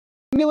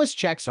Stimulus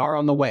checks are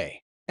on the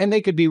way, and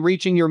they could be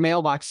reaching your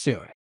mailbox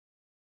soon.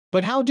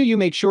 But how do you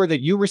make sure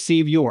that you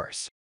receive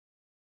yours?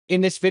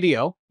 In this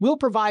video, we'll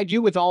provide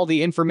you with all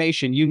the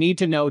information you need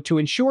to know to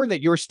ensure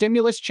that your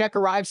stimulus check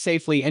arrives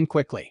safely and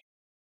quickly.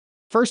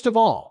 First of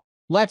all,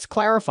 let's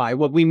clarify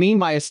what we mean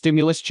by a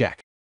stimulus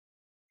check.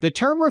 The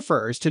term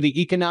refers to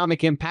the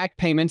economic impact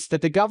payments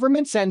that the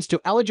government sends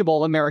to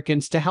eligible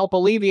Americans to help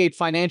alleviate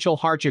financial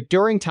hardship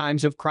during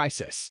times of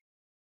crisis.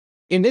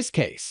 In this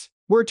case,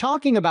 we're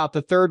talking about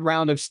the third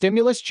round of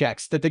stimulus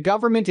checks that the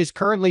government is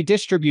currently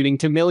distributing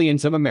to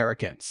millions of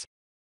Americans.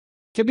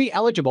 To be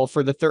eligible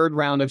for the third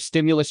round of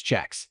stimulus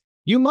checks,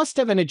 you must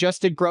have an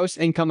adjusted gross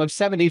income of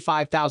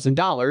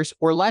 $75,000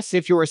 or less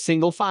if you're a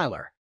single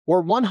filer,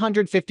 or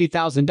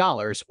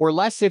 $150,000 or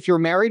less if you're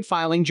married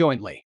filing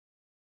jointly.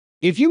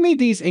 If you meet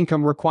these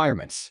income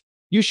requirements,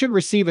 you should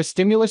receive a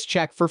stimulus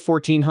check for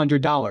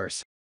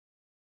 $1,400.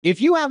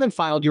 If you haven't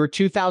filed your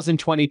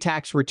 2020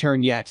 tax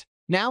return yet,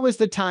 now is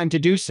the time to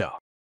do so.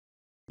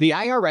 The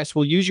IRS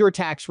will use your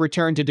tax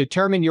return to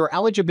determine your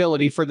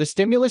eligibility for the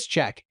stimulus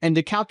check and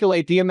to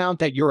calculate the amount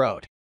that you're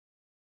owed.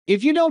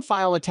 If you don't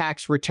file a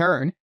tax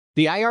return,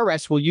 the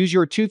IRS will use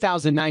your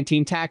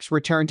 2019 tax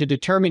return to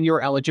determine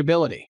your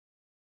eligibility.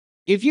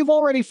 If you've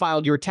already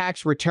filed your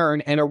tax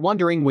return and are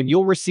wondering when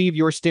you'll receive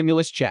your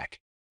stimulus check,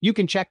 you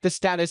can check the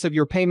status of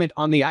your payment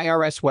on the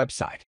IRS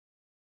website.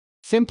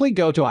 Simply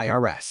go to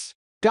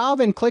irs.gov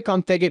and click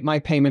on the Get My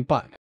Payment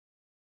button.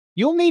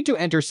 You'll need to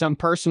enter some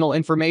personal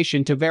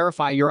information to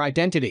verify your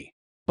identity,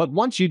 but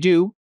once you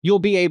do, you'll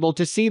be able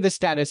to see the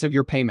status of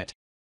your payment.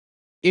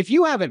 If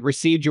you haven't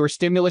received your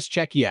stimulus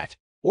check yet,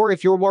 or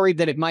if you're worried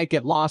that it might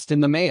get lost in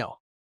the mail,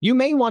 you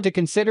may want to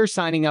consider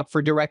signing up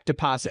for direct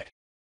deposit.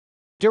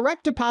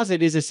 Direct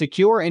deposit is a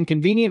secure and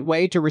convenient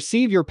way to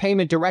receive your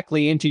payment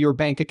directly into your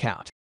bank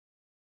account.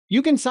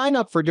 You can sign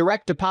up for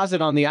direct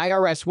deposit on the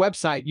IRS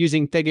website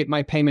using the Get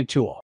My Payment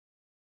tool.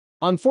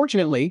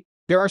 Unfortunately,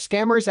 there are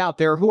scammers out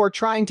there who are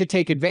trying to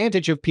take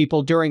advantage of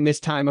people during this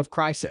time of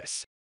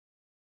crisis.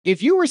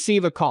 If you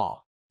receive a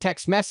call,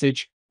 text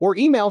message, or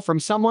email from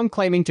someone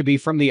claiming to be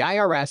from the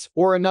IRS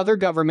or another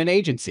government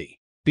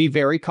agency, be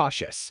very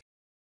cautious.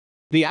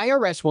 The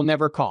IRS will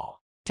never call,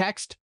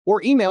 text,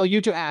 or email you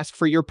to ask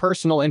for your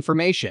personal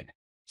information,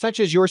 such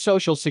as your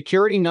social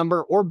security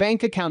number or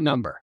bank account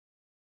number.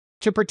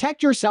 To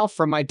protect yourself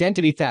from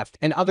identity theft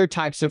and other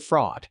types of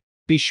fraud,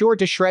 be sure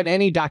to shred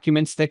any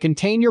documents that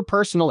contain your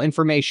personal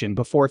information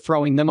before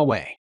throwing them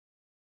away.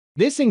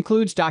 This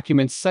includes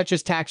documents such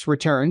as tax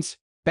returns,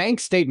 bank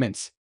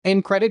statements,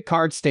 and credit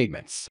card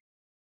statements.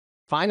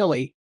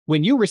 Finally,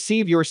 when you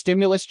receive your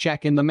stimulus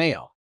check in the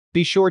mail,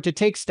 be sure to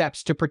take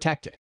steps to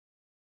protect it.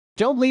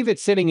 Don't leave it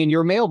sitting in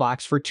your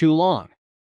mailbox for too long,